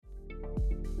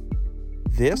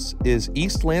This is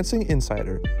East Lansing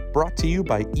Insider, brought to you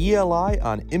by ELI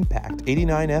on Impact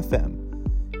 89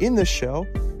 FM. In this show,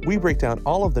 we break down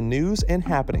all of the news and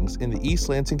happenings in the East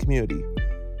Lansing community.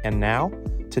 And now,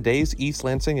 today's East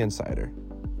Lansing Insider.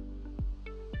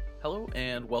 Hello,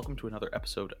 and welcome to another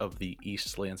episode of the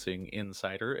East Lansing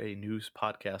Insider, a news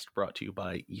podcast brought to you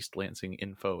by East Lansing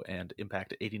Info and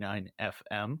Impact 89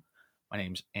 FM. My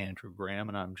name's Andrew Graham,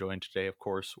 and I'm joined today, of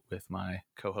course, with my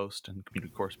co-host and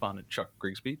community correspondent, Chuck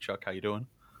Grigsby. Chuck, how you doing?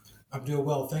 I'm doing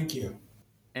well, thank you.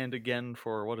 And again,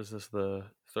 for what is this, the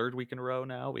third week in a row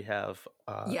now, we have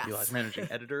Eli's managing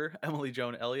editor,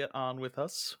 Joan Elliott, on with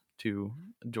us to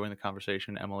join the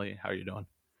conversation. Emily, how are you doing?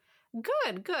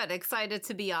 Good. Excited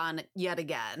to be on yet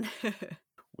again.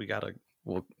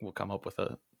 We'll come up with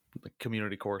a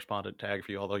community correspondent tag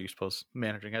for you, although you're supposed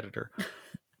managing editor.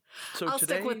 So I'll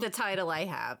stick with the title I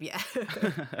have, yeah.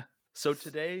 So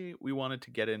today we wanted to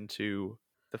get into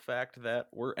the fact that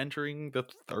we're entering the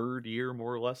third year,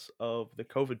 more or less, of the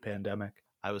COVID pandemic.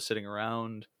 I was sitting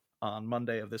around on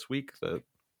Monday of this week, the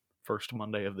first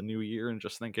Monday of the new year, and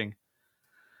just thinking,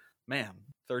 man,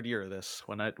 third year of this.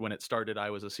 When it started, I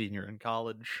was a senior in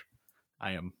college.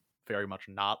 I am very much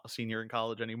not a senior in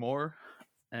college anymore.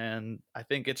 And I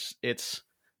think it's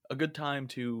a good time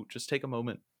to just take a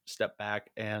moment, step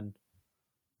back, and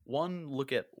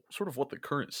look at sort of what the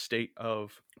current state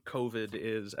of COVID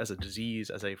is as a disease,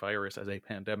 as a virus, as a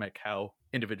pandemic, how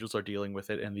individuals are dealing with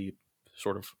it, and the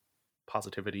sort of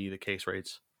positivity, the case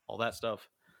rates, all that stuff,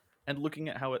 and looking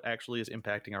at how it actually is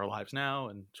impacting our lives now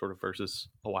and sort of versus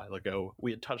a while ago.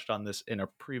 We had touched on this in a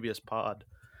previous pod,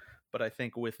 but I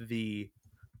think with the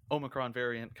Omicron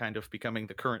variant kind of becoming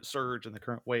the current surge and the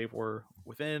current wave we're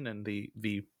within, and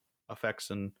the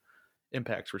effects and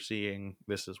impacts we're seeing,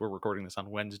 we're recording this on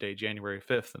Wednesday, January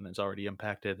 5th, and it's already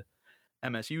impacted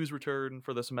MSU's return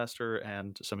for the semester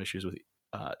and some issues with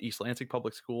East Lansing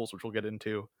Public Schools, which we'll get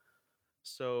into.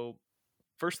 So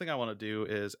first thing I want to do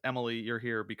is, Emily, you're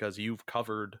here because you've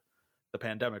covered the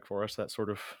pandemic for us. That's sort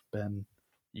of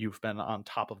you've been on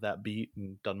top of that beat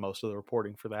and done most of the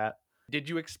reporting for that. Did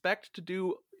you expect to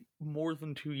do more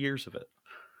than 2 years of it?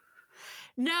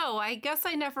 No, I guess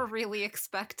I never really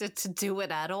expected to do it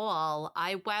at all.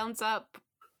 I wound up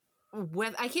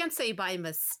with, I can't say by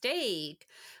mistake,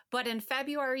 but in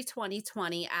February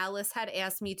 2020, Alice had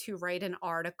asked me to write an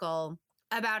article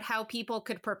about how people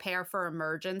could prepare for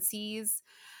emergencies.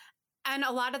 And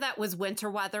a lot of that was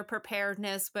winter weather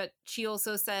preparedness, but she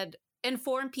also said,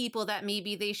 inform people that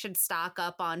maybe they should stock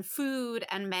up on food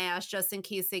and masks just in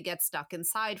case they get stuck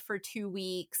inside for 2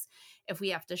 weeks, if we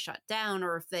have to shut down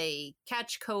or if they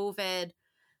catch COVID.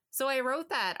 So I wrote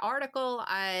that article.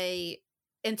 I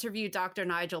interviewed Dr.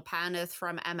 Nigel Paneth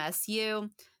from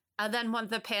MSU. And then when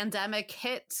the pandemic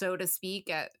hit, so to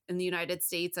speak, in the United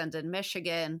States and in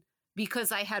Michigan,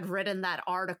 because I had written that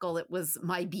article, it was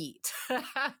my beat.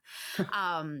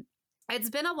 It's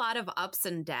been a lot of ups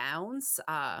and downs,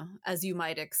 as you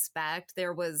might expect.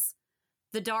 There was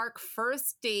the dark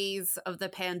first days of the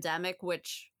pandemic,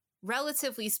 which,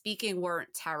 relatively speaking,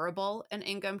 weren't terrible in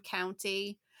Ingham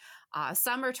County.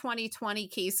 Summer 2020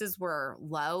 cases were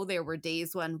low. There were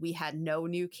days when we had no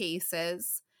new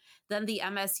cases. Then the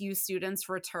MSU students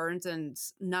returned and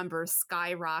numbers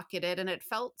skyrocketed, and it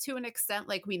felt to an extent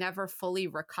like we never fully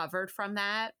recovered from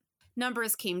that.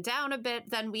 Numbers came down a bit,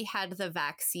 then we had the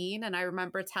vaccine, and I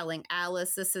remember telling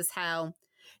Alice this is how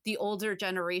the older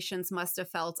generations must have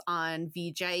felt on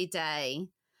VJ Day.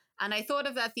 And I thought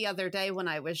of that the other day when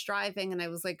I was driving, and I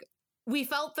was like, we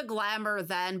felt the glamour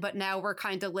then, but now we're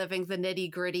kind of living the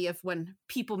nitty-gritty of when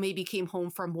people maybe came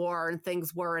home from war and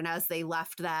things weren't as they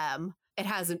left them. It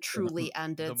hasn't truly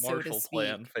ended, so to speak. The Marshall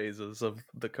Plan phases of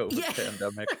the COVID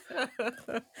pandemic.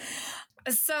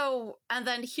 So, and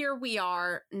then here we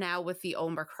are now with the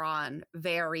Omicron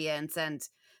variant. And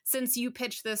since you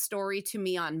pitched this story to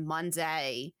me on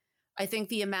Monday, I think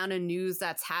the amount of news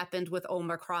that's happened with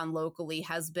Omicron locally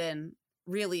has been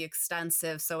really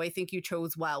extensive. So I think you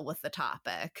chose well with the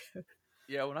topic.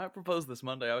 Yeah, when I proposed this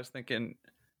Monday, I was thinking,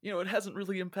 it hasn't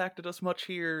really impacted us much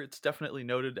here. It's definitely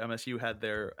noted MSU had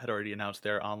already announced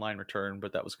their online return,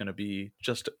 but that was going to be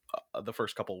just the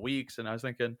first couple of weeks. And I was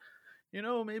thinking,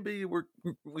 maybe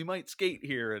we might skate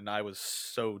here, and I was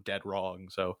so dead wrong.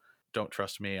 So don't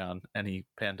trust me on any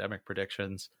pandemic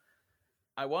predictions.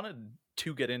 I wanted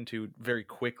to get into very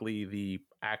quickly the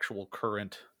actual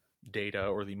current data,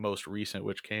 or the most recent,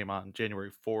 which came on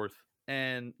January 4th.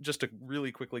 And just to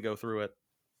really quickly go through it,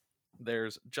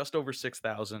 there's just over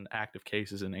 6,000 active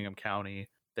cases in Ingham County.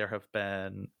 There have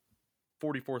been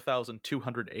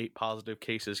 44,208 positive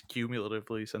cases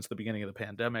cumulatively since the beginning of the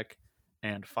pandemic,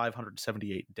 and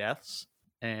 578 deaths.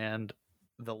 And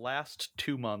the last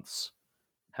 2 months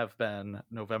have been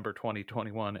November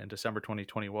 2021 and December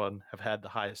 2021 have had the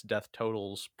highest death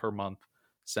totals per month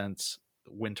since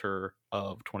winter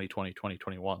of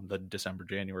 2020-2021, the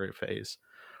December-January phase,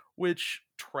 which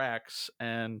tracks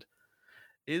and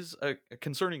is a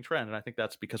concerning trend. And I think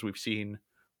that's because we've seen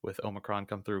with Omicron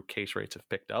come through, case rates have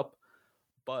picked up.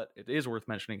 But it is worth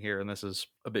mentioning here, and this is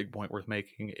a big point worth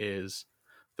making, is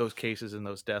those cases and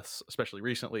those deaths, especially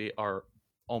recently, are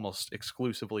almost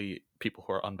exclusively people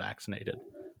who are unvaccinated.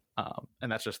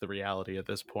 And that's just the reality at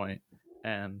this point.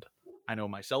 And I know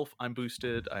myself, I'm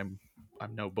boosted. I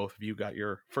know both of you got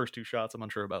your first 2 shots. I'm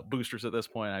unsure about boosters at this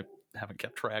point. I haven't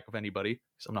kept track of anybody,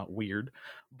 so I'm not weird.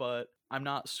 But I'm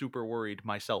not super worried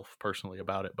myself personally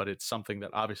about it. But it's something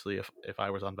that obviously if I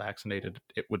was unvaccinated,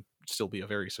 it would still be a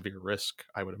very severe risk,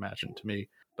 I would imagine, to me.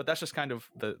 But that's just kind of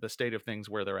the state of things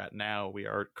where they're at now. We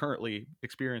are currently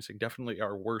experiencing definitely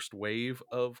our worst wave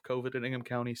of COVID in Ingham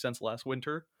County since last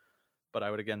winter. But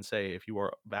I would again say if you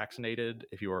are vaccinated,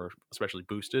 if you are especially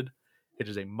boosted, it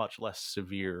is a much less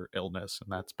severe illness. And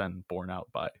that's been borne out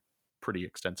by pretty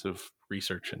extensive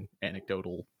research and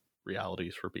anecdotal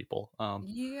realities for people.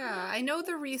 Yeah, I know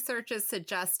the research is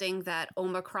suggesting that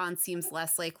Omicron seems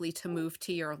less likely to move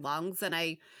to your lungs. And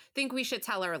I think we should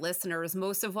tell our listeners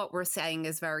most of what we're saying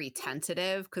is very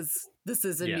tentative because this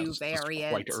is a new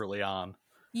variant. Quite early on.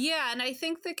 Yeah, and I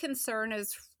think the concern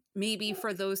is maybe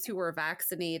for those who are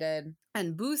vaccinated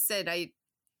and boosted,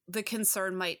 the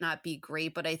concern might not be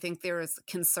great, but I think there is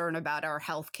concern about our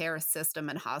healthcare system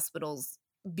and hospitals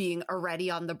being already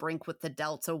on the brink with the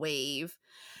Delta wave.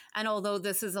 And although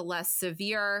this is a less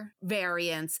severe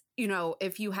variant,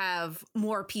 if you have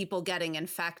more people getting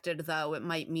infected, though, it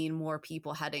might mean more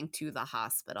people heading to the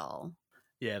hospital.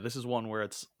 Yeah, this is one where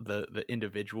it's the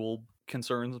individual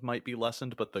concerns might be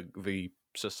lessened, but the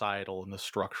societal and the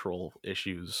structural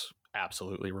issues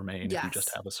absolutely remain. Yes. If you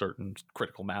just have a certain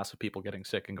critical mass of people getting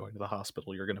sick and going to the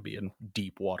hospital, you're going to be in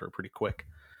deep water pretty quick.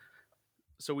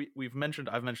 So I've mentioned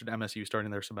MSU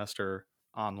starting their semester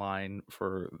online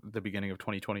for the beginning of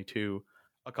 2022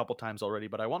 a couple times already,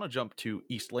 but I want to jump to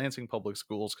East Lansing Public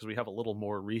Schools because we have a little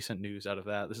more recent news out of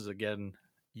that. This is again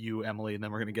you, Emily, and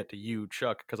then we're going to get to you,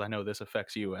 Chuck, because I know this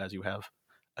affects you as you have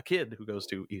a kid who goes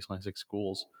to East Lansing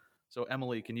schools. So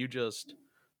Emily, can you just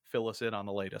fill us in on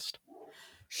the latest?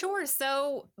 Sure.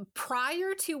 So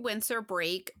prior to winter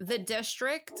break, the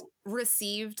district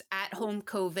received at-home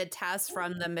COVID tests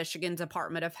from the Michigan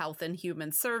Department of Health and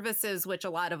Human Services, which a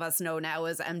lot of us know now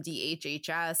as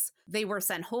MDHHS. They were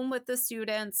sent home with the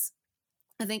students.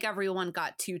 I think everyone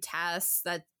got 2 tests.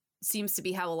 That seems to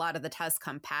be how a lot of the tests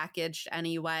come packaged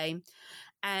anyway.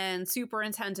 And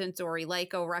Superintendent Dory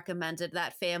Lyko recommended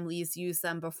that families use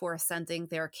them before sending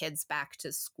their kids back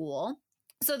to school.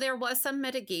 So there was some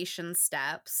mitigation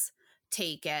steps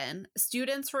taken.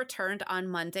 Students returned on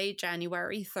Monday,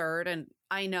 January 3rd. And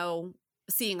I know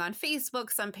seeing on Facebook,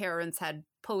 some parents had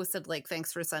posted like,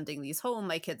 thanks for sending these home.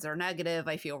 My kids are negative.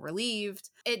 I feel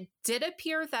relieved. It did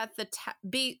appear that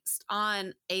based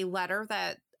on a letter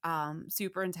that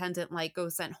Superintendent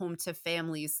Lyko sent home to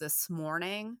families this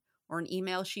morning, or an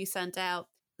email she sent out,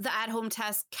 the at-home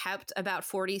test kept about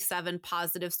 47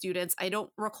 positive students. I don't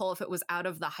recall if it was out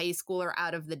of the high school or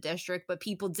out of the district, but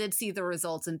people did see the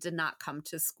results and did not come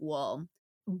to school.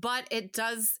 But it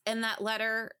does, in that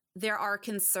letter, there are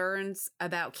concerns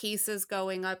about cases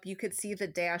going up. You could see the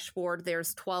dashboard.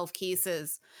 There's 12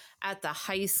 cases at the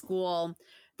high school.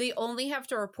 They only have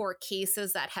to report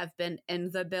cases that have been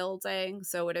in the building.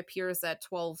 So it appears that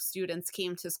 12 students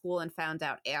came to school and found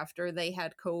out after they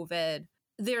had COVID.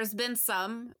 There's been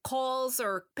some calls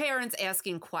or parents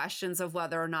asking questions of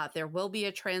whether or not there will be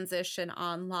a transition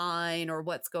online or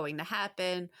what's going to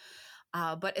happen.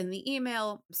 But in the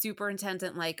email,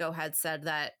 Superintendent Lyko had said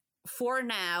that for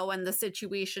now, and the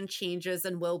situation changes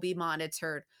and will be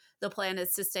monitored, the plan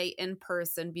is to stay in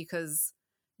person because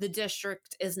the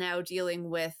district is now dealing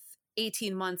with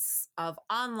 18 months of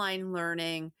online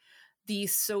learning. The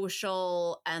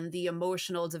social and the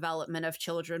emotional development of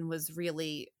children was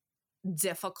really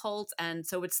difficult. And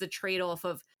so it's the trade-off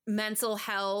of mental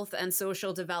health and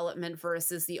social development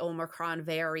versus the Omicron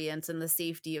variant, and the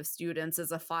safety of students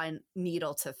is a fine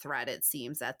needle to thread, it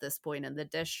seems, at this point in the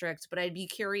district. But I'd be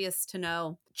curious to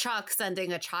know, Chuck,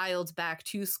 sending a child back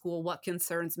to school, what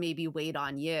concerns maybe weighed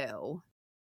on you?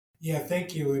 Yeah,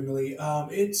 thank you, Emily.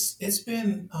 It's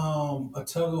been a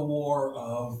tug of war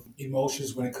of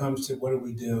emotions when it comes to what do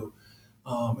we do.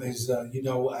 As you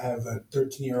know, I have a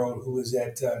 13-year-old who is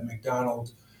at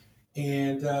McDonald's,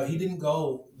 And he didn't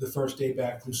go the first day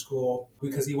back from school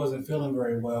because he wasn't feeling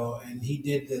very well. And he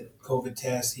did the COVID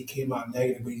test. He came out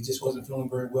negative, but he just wasn't feeling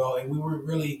very well. And we were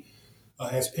really,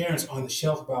 as parents, on the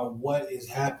shelf about what is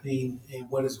happening and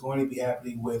what is going to be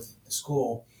happening with the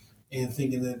school. And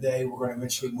thinking that we're going to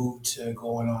eventually move to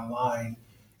going online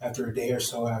after a day or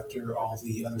so after all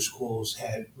the other schools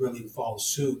had really followed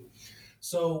suit.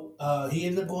 So he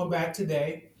ended up going back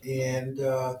today, and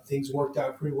things worked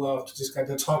out pretty well. Just got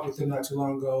to talk with him not too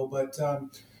long ago, but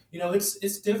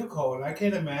it's difficult, and I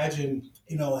can't imagine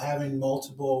having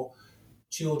multiple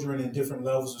children in different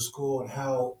levels of school and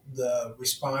how the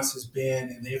response has been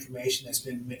and the information that's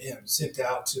been sent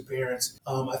out to parents.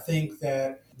 I think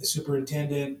that the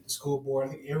superintendent, the school board,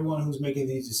 I think everyone who's making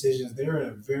these decisions, they're in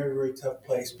a very, very tough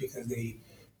place because they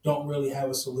don't really have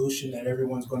a solution that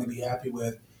everyone's going to be happy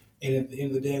with. And at the end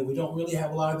of the day, we don't really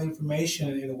have a lot of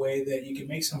information in a way that you can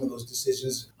make some of those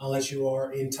decisions unless you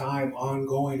are in time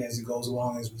ongoing as it goes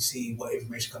along as we see what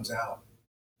information comes out.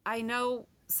 I know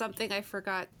something I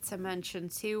forgot to mention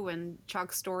too, and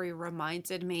Chuck's story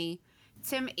reminded me.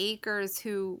 Tim Akers,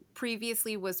 who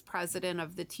previously was president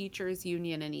of the Teachers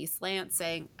Union in East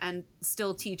Lansing and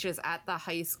still teaches at the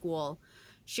high school,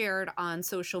 shared on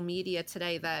social media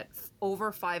today that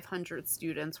over 500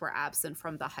 students were absent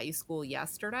from the high school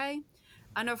yesterday.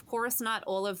 And of course, not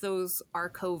all of those are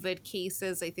COVID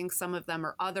cases. I think some of them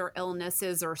are other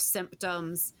illnesses or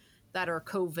symptoms that are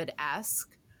COVID-esque.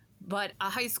 But a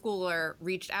high schooler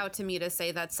reached out to me to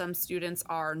say that some students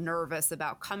are nervous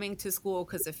about coming to school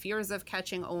because of fears of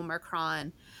catching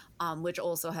Omicron, which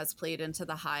also has played into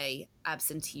the high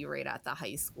absentee rate at the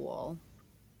high school.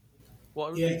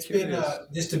 Well, yeah, it's been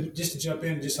just to jump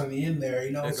in just on the end there.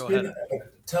 It's been a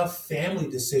tough family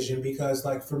decision because,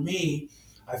 like for me,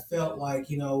 I felt like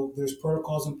there's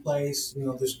protocols in place.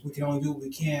 We can only do what we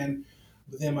can.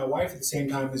 But then my wife at the same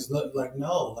time is like,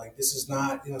 no, like this is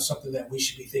not, something that we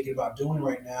should be thinking about doing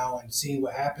right now and seeing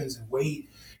what happens and wait.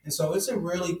 And so it's a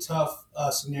really tough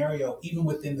scenario, even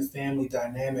within the family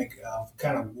dynamic of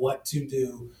kind of what to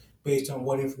do based on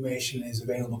what information is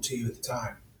available to you at the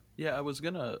time. Yeah, I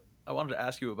wanted to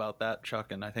ask you about that,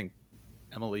 Chuck, and I think,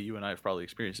 Emily, you and I have probably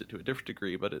experienced it to a different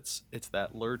degree, but it's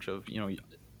that lurch of, you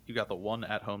got the one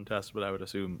at-home test, but I would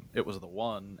assume it was the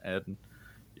one, and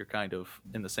you're kind of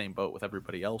in the same boat with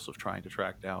everybody else of trying to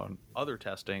track down other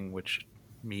testing, which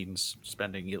means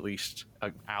spending at least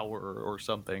an hour or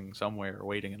something somewhere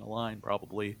waiting in a line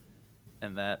probably,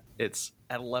 and that it's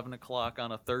at 11 o'clock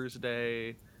on a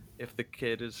Thursday. If the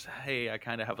kid is, hey, I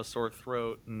kind of have a sore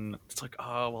throat, and it's like,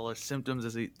 oh, well, his symptoms,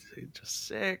 is he just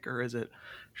sick, or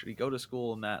should he go to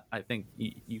school? And that, I think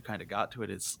you kind of got to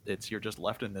it. It's you're just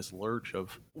left in this lurch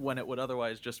of when it would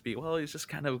otherwise just be, well, he's just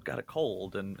kind of got a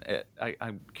cold. And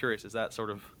I'm curious, is that sort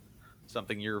of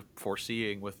something you're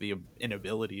foreseeing with the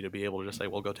inability to be able to just say,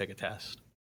 well, go take a test?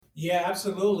 Yeah,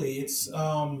 absolutely. It's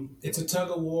a tug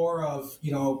of war of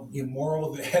your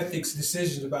moral and ethics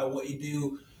decisions about what you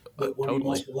do with one of your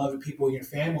most beloved people in your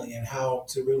family and how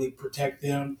to really protect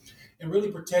them and really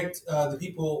protect the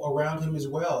people around him as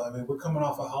well. I mean, we're coming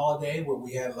off a holiday where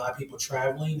we had a lot of people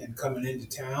traveling and coming into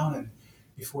town, and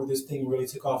before this thing really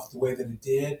took off the way that it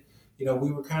did,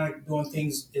 we were kind of doing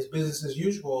things as business as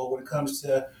usual when it comes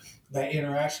to that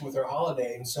interaction with our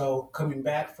holiday. And so coming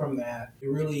back from that, it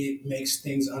really makes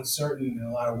things uncertain in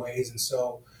a lot of ways. And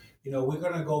so, we're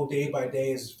going to go day by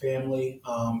day as a family.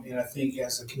 And I think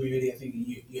as a community, I think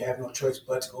you have no choice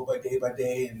but to go by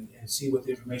day and see what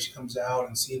the information comes out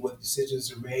and see what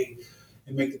decisions are made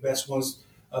and make the best ones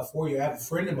for you. I have a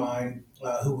friend of mine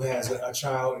who has a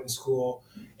child in school,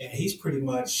 and he's pretty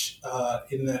much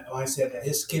in the mindset that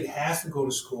his kid has to go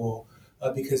to school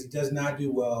because he does not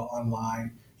do well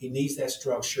online. He needs that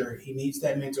structure. He needs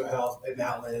that mental health and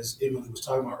outlet, as Emily was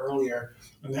talking about earlier.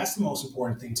 And that's the most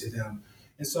important thing to them.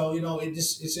 And so,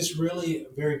 it's just really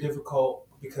very difficult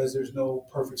because there's no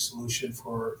perfect solution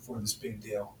for this big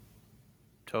deal.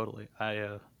 Totally.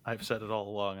 I've said it all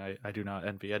along. I do not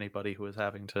envy anybody who is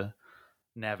having to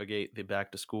navigate the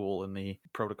back to school and the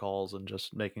protocols and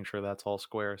just making sure that's all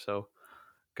square. So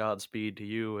Godspeed to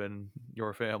you and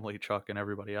your family, Chuck, and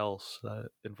everybody else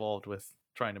involved with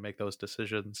trying to make those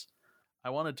decisions.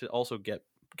 I wanted to also get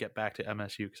back to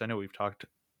MSU because I know we've talked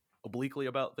obliquely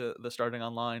about the starting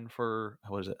online for,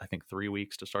 what is it, I think 3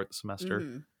 weeks to start the semester.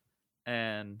 Mm-hmm.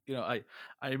 And, I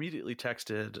immediately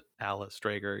texted Alice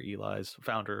Drager, Eli's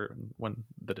founder, when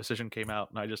the decision came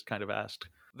out, and I just kind of asked,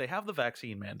 they have the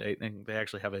vaccine mandate, and they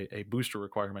actually have a booster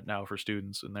requirement now for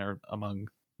students, and they're among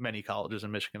many colleges in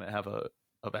Michigan that have a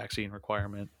vaccine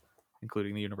requirement,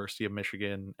 including the University of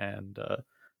Michigan and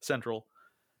Central.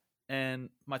 And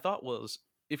my thought was,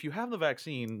 if you have the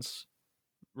vaccines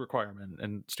requirement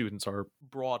and students are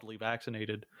broadly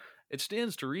vaccinated, it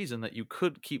stands to reason that you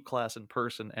could keep class in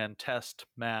person and test,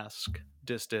 mask,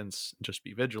 distance, just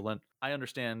be vigilant. I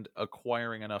understand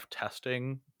acquiring enough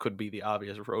testing could be the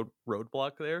obvious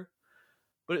roadblock there,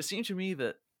 but it seemed to me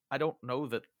that I don't know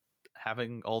that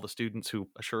having all the students who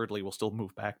assuredly will still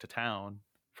move back to town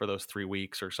for those 3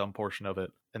 weeks or some portion of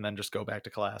it and then just go back to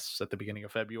class at the beginning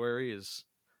of February is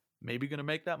maybe going to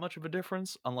make that much of a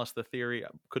difference, unless the theory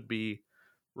could be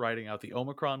riding out the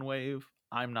Omicron wave.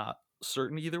 I'm not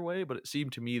certain either way, but it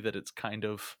seemed to me that it's kind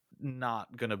of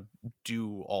not going to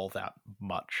do all that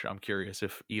much. I'm curious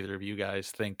if either of you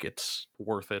guys think it's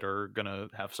worth it or going to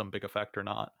have some big effect or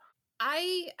not.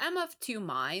 I am of two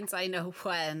minds. I know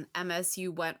when MSU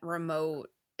went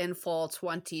remote in fall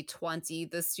 2020,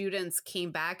 the students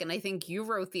came back, and I think you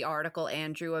wrote the article,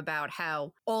 Andrew, about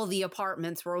how all the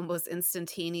apartments were almost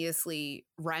instantaneously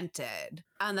rented.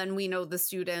 And then we know the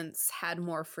students had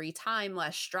more free time,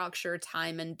 less structured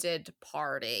time, and did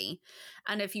party.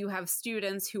 And if you have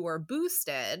students who are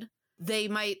boosted, they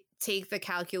might take the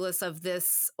calculus of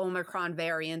this Omicron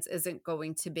variant isn't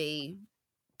going to be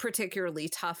particularly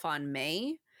tough on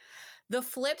me. The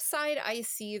flip side I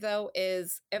see, though,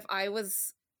 is if I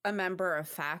was a member of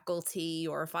faculty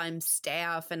or if I'm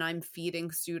staff and I'm feeding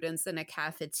students in a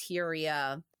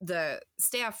cafeteria, the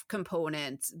staff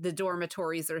component, the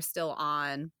dormitories are still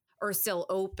on or still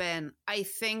open. I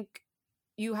think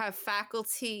you have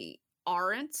faculty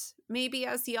aren't maybe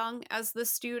as young as the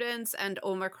students, and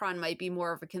Omicron might be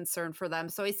more of a concern for them.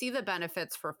 So I see the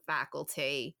benefits for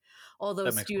faculty,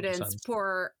 although students,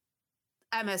 for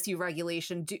MSU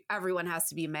regulation, everyone has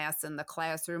to be masked in the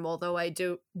classroom, although I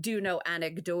do know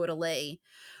anecdotally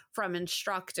from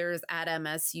instructors at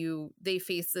MSU, they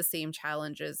face the same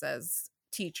challenges as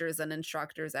teachers and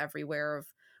instructors everywhere of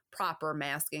proper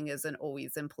masking isn't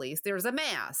always in place. There's a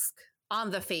mask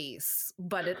on the face,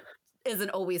 but it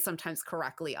isn't always sometimes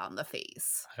correctly on the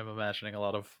face. I'm imagining a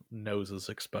lot of noses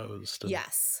exposed.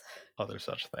 Yes. Other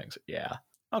such things. Yeah.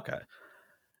 Okay.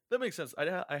 That makes sense.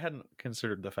 I hadn't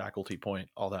considered the faculty point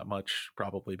all that much,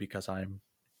 probably because I'm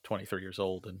 23 years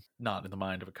old and not in the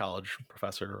mind of a college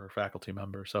professor or faculty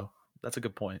member. So that's a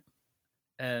good point.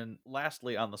 And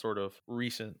lastly, on the sort of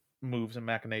recent moves and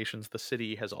machinations, the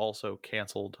city has also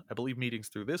canceled, I believe, meetings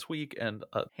through this week and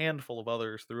a handful of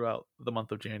others throughout the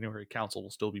month of January. Council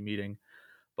will still be meeting,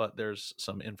 but there's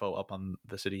some info up on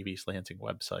the City of East Lansing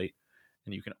website.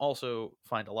 And you can also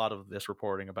find a lot of this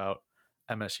reporting about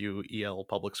MSU EL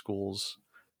Public Schools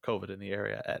COVID in the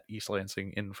area at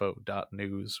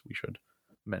eastlansinginfo.news. We should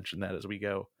mention that as we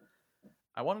go.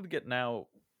 I wanted to get now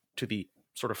to the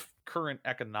sort of current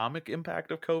economic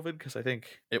impact of COVID, because I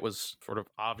think it was sort of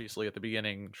obviously at the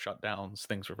beginning, shutdowns,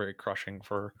 things were very crushing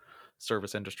for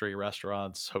service industry,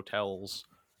 restaurants, hotels,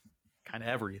 kind of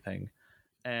everything.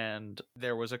 And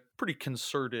there was a pretty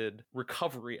concerted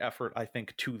recovery effort, I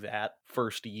think, to that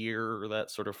first year, or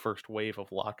that sort of first wave of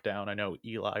lockdown. I know,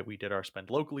 Eli, we did our Spend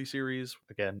Locally series,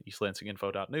 again,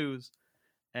 eastlansinginfo.news,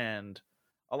 and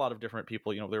a lot of different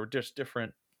people, there were just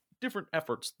different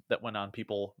efforts that went on,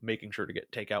 people making sure to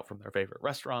get takeout from their favorite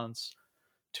restaurants,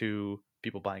 to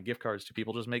people buying gift cards, to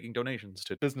people just making donations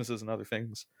to businesses and other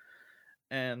things.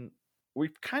 And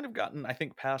we've kind of gotten, I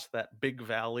think, past that big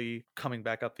valley, coming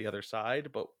back up the other side,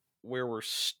 but where we're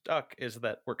stuck is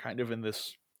that we're kind of in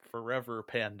this forever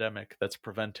pandemic that's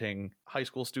preventing high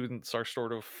school students are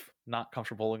sort of not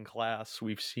comfortable in class.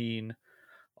 We've seen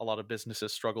a lot of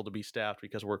businesses struggle to be staffed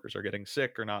because workers are getting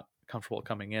sick or not comfortable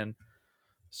coming in.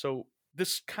 So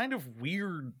this kind of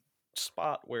weird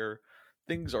spot where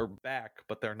things are back,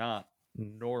 but they're not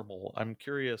normal. I'm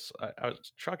curious,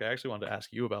 Chuck, I actually wanted to ask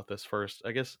you about this first.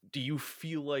 I guess, do you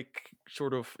feel like,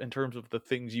 sort of in terms of the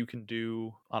things you can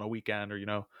do on a weekend,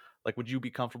 or like, would you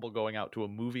be comfortable going out to a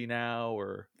movie now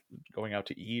or going out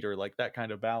to eat, or like that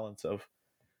kind of balance of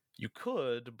you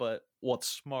could, but what's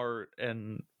smart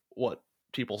and what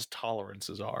people's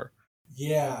tolerances are?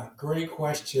 Yeah, great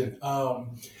question.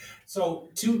 So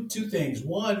two things.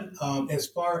 One, as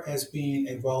far as being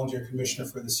a volunteer commissioner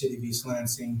for the City of East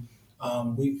Lansing,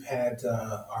 we've had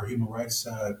our human rights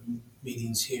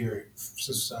meetings here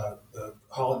since the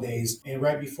holidays. And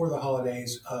right before the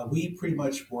holidays, we pretty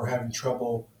much were having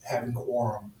trouble having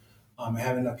quorum,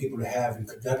 having enough people to have and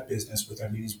conduct business with our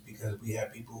meetings, because we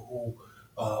had people who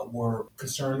were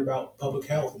concerned about public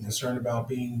health and concerned about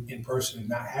being in person and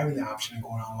not having the option of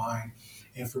going online.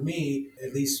 And for me,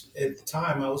 at least at the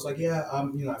time, I was like, yeah, I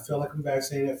feel like I'm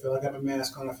vaccinated. I feel like I have a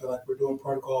mask on. I feel like we're doing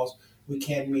protocols. We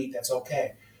can't meet. That's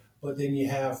okay. But then you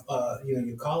have,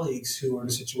 your colleagues who are in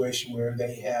a situation where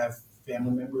they have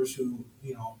family members who,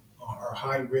 are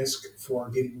high risk for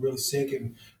getting really sick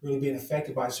and really being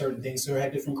affected by certain things. So they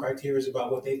had different criteria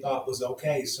about what they thought was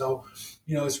okay. So,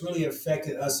 it's really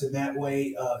affected us in that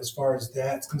way as far as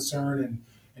that's concerned,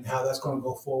 and how that's going to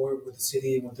go forward with the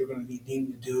city and what they're going to be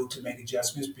needing to do to make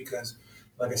adjustments. Because,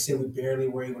 like I said, we barely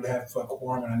were able to have a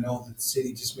quorum, and I know that the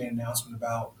city just made an announcement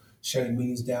about shutting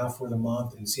meetings down for the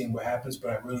month and seeing what happens.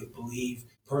 But I really believe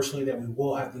personally that we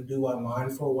will have to do online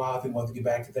for a while. I think we'll have to get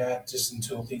back to that just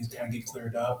until things kind of get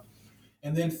cleared up.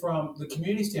 And then from the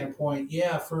community standpoint,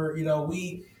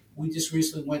 we just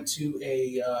recently went to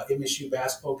a MSU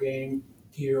basketball game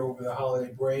here over the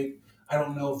holiday break. I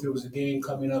don't know if there was a game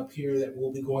coming up here that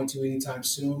we'll be going to anytime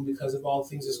soon because of all the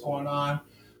things that's going on.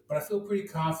 But I feel pretty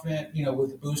confident,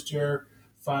 with the booster,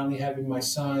 finally having my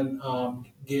son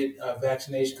get a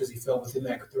vaccination because he fell within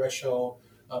that threshold.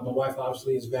 My wife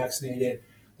obviously is vaccinated.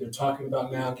 They're talking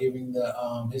about now giving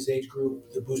his age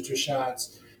group the booster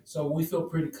shots. So we feel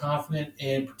pretty confident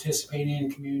in participating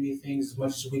in community things as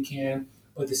much as we can.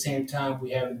 But at the same time,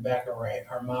 we have in the back of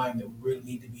our mind that we really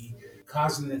need to be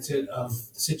cognizant of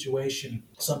the situation.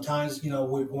 Sometimes,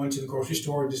 we're going to the grocery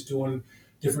store and just doing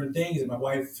different things. And my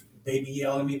wife, baby,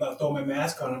 yelling at me about throwing my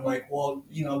mask on. I'm like, well,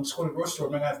 I'm just going to the grocery store.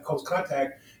 I'm not going to have close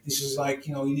contact. And she's like,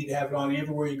 you need to have it on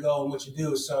everywhere you go and what you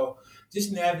do. So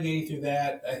just navigating through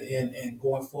that and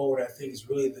going forward, I think is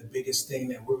really the biggest thing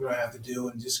that we're going to have to do,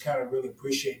 and just kind of really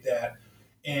appreciate that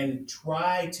and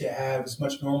try to have as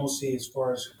much normalcy as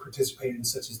far as participating in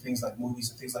such as things like movies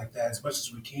and things like that as much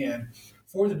as we can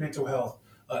for the mental health.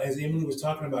 As Emily was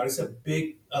talking about, it's a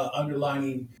big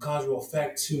underlying causal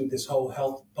effect to this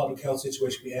whole public health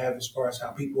situation we have as far as how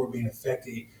people are being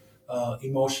affected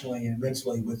emotionally and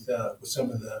mentally with some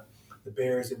of the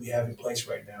barriers that we have in place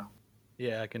right now.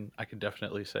 Yeah, I can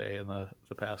definitely say in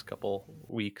the past couple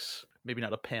weeks, maybe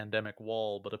not a pandemic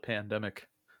wall, but a pandemic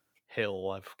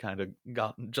hill I've kind of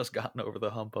gotten over the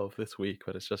hump of this week.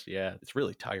 But it's just, it's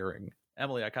really tiring.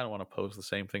 Emily, I kind of want to pose the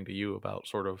same thing to you about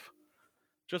sort of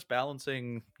just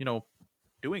balancing,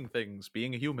 doing things,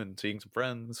 being a human, seeing some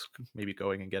friends, maybe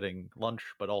going and getting lunch,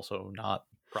 but also not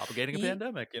propagating a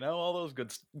pandemic, all those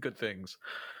good things.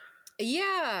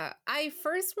 Yeah, I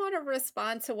first want to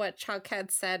respond to what Chuck had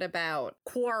said about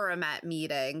quorum at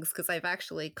meetings, because I've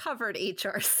actually covered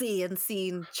HRC and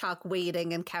seen Chuck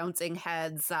waiting and counting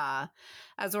heads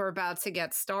as we're about to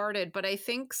get started. But I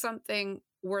think something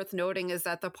worth noting is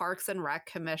that the Parks and Rec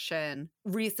Commission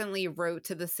recently wrote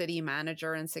to the city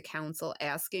manager and to council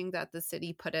asking that the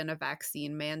city put in a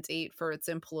vaccine mandate for its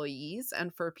employees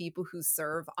and for people who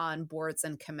serve on boards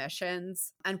and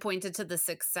commissions, and pointed to the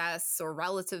success or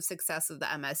relative success of the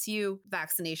MSU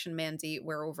vaccination mandate,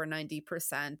 where over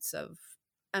 90% of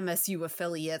MSU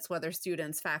affiliates, whether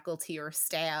students, faculty, or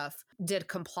staff, did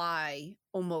comply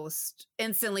almost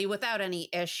instantly without any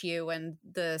issue. And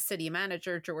the city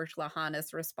manager, George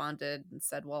Lahanis, responded and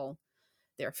said, well,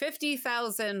 their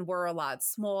 50,000 were a lot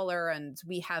smaller, and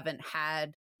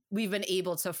we've been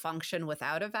able to function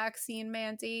without a vaccine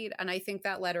mandate. And I think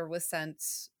that letter was sent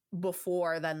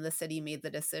before then the city made the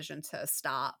decision to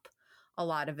stop a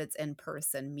lot of its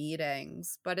in-person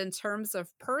meetings. But in terms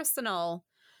of personal,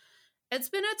 it's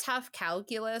been a tough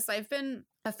calculus. I've been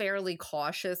a fairly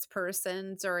cautious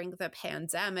person during the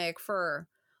pandemic for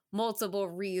multiple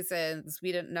reasons.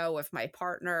 We didn't know if my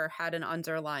partner had an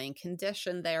underlying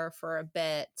condition there for a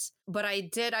bit. But I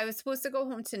was supposed to go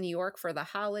home to New York for the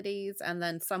holidays, and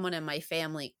then someone in my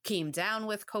family came down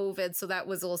with COVID. So that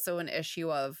was also an issue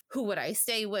of who would I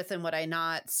stay with and would I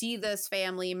not see this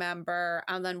family member?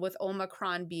 And then with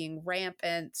Omicron being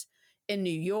rampant in New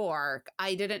York,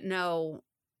 I didn't know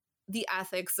the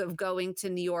ethics of going to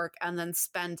New York and then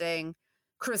spending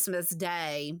Christmas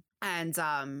Day and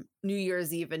New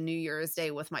Year's Eve and New Year's Day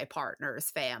with my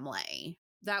partner's family.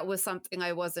 That was something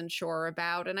I wasn't sure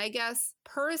about. And I guess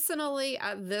personally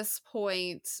at this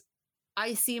point,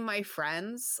 I see my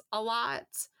friends a lot,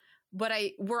 but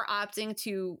we're opting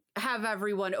to have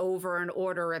everyone over and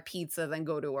order a pizza than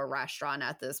go to a restaurant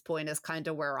at this point is kind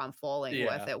of where I'm falling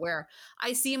with it, where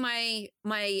I see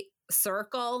my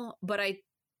circle, but I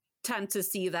tend to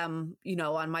see them,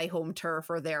 on my home turf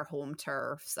or their home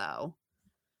turf. So,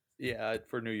 yeah,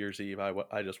 for New Year's Eve,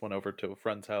 I just went over to a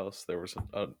friend's house. There was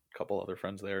a couple other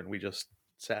friends there, and we just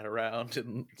sat around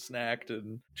and snacked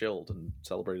and chilled and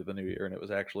celebrated the new year. And it was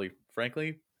actually,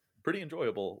 frankly, pretty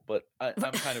enjoyable. But I'm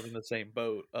kind of in the same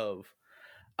boat of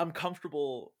I'm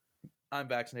comfortable. I'm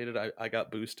vaccinated. I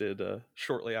got boosted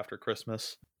shortly after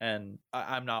Christmas, and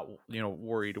I'm not,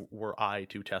 worried were I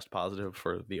to test positive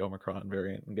for the Omicron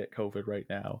variant and get COVID right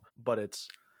now. But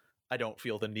I don't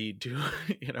feel the need to,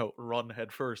 run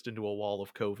headfirst into a wall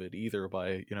of COVID either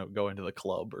by, going to the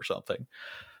club or something.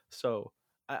 So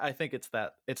I think it's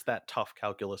that tough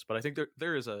calculus, but I think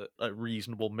there is a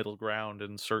reasonable middle ground,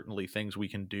 and certainly things we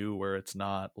can do where it's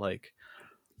not like,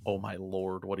 oh my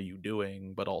Lord, what are you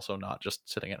doing? But also not just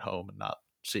sitting at home and not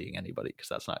seeing anybody, because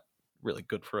that's not really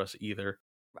good for us either.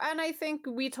 And I think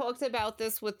we talked about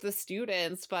this with the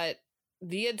students, but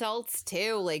the adults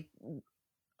too, like,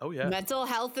 oh yeah, mental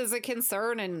health is a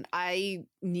concern, and I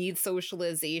need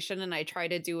socialization, and I try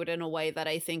to do it in a way that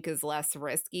I think is less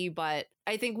risky. But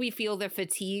I think we feel the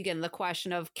fatigue and the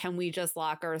question of, can we just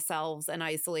lock ourselves and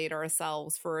isolate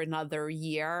ourselves for another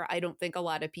year? I don't think a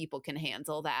lot of people can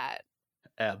handle that.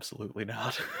 Absolutely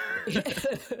not.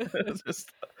 Just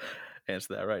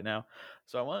answer that right now.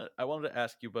 So I wanted to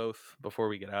ask you both before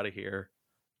we get out of here,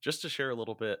 just to share a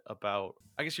little bit about,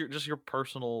 I guess, your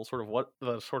personal sort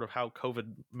of how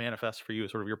COVID manifests for you,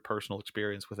 sort of your personal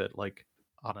experience with it, like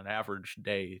on an average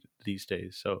day these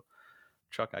days. So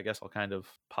Chuck, I guess I'll kind of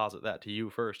posit that to you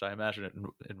first. I imagine it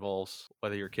involves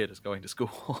whether your kid is going to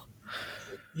school.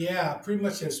 Yeah, pretty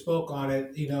much have spoke on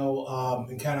it,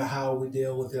 and kind of how we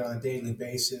deal with it on a daily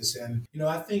basis. And,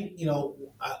 I think,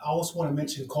 I also want to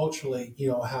mention culturally,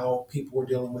 how people were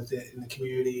dealing with it in the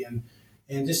community, and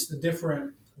just the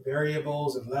different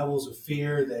variables and levels of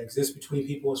fear that exist between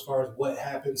people as far as what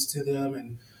happens to them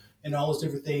and all those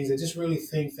different things. I just really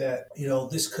think that,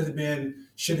 this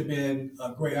should have been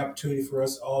a great opportunity for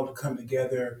us all to come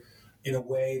together in a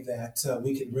way that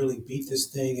we can really beat this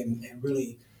thing and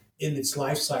really end its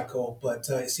life cycle. But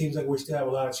it seems like we still have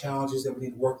a lot of challenges that we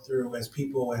need to work through as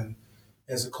people and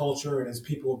as a culture, and as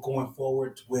people going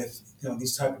forward with,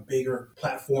 these type of bigger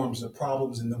platforms of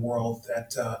problems in the world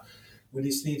that we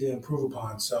just need to improve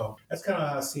upon. So that's kind of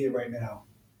how I see it right now.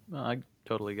 Well, I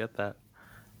totally get that.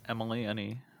 Emily,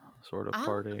 any sort of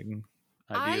parting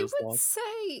ideas? I would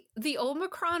say the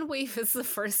Omicron wave is the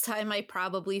first time I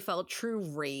probably felt true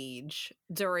rage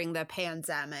during the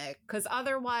pandemic, because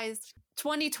otherwise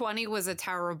 2020 was a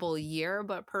terrible year.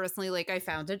 But personally, like, I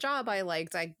found a job I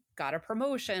liked, I got a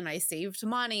promotion, I saved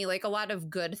money, like a lot of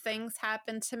good things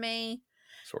happened to me.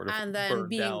 Sort of and then burn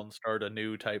down, start a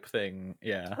new type thing.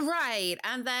 Yeah. Right.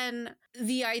 And then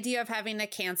the idea of having to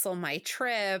cancel my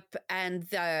trip and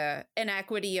the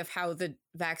inequity of how the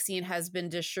vaccine has been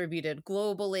distributed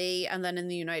globally. And then in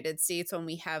the United States, when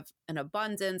we have an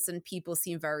abundance and people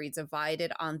seem very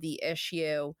divided on the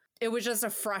issue, it was just a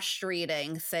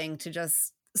frustrating thing to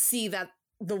just see that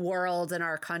the world and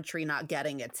our country not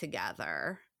getting it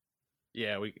together.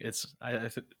 Yeah, I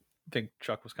think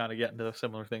Chuck was kind of getting to a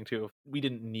similar thing too. We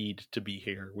didn't need to be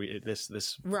here.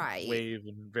 This right. wave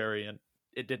and variant,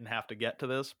 it didn't have to get to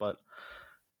this, but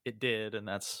it did, and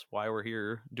that's why we're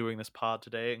here doing this pod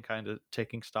today and kind of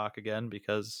taking stock again,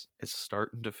 because it's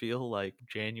starting to feel like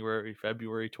January,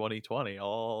 February 2020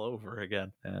 all over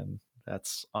again, and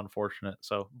that's unfortunate.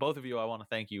 So both of you, I want to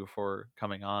thank you for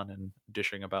coming on and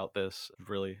dishing about this.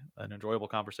 Really an enjoyable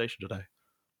conversation today.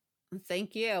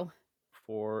 Thank you.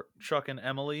 For Chuck and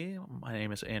Emily, my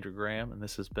name is Andrew Graham, and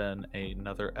this has been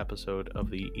another episode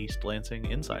of the East Lansing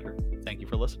Insider. Thank you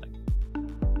for listening.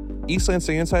 East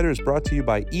Lansing Insider is brought to you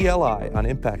by ELI on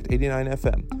Impact 89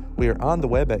 FM. We are on the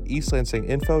web at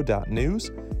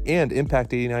eastlansinginfo.news and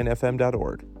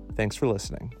impact89fm.org. Thanks for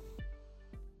listening.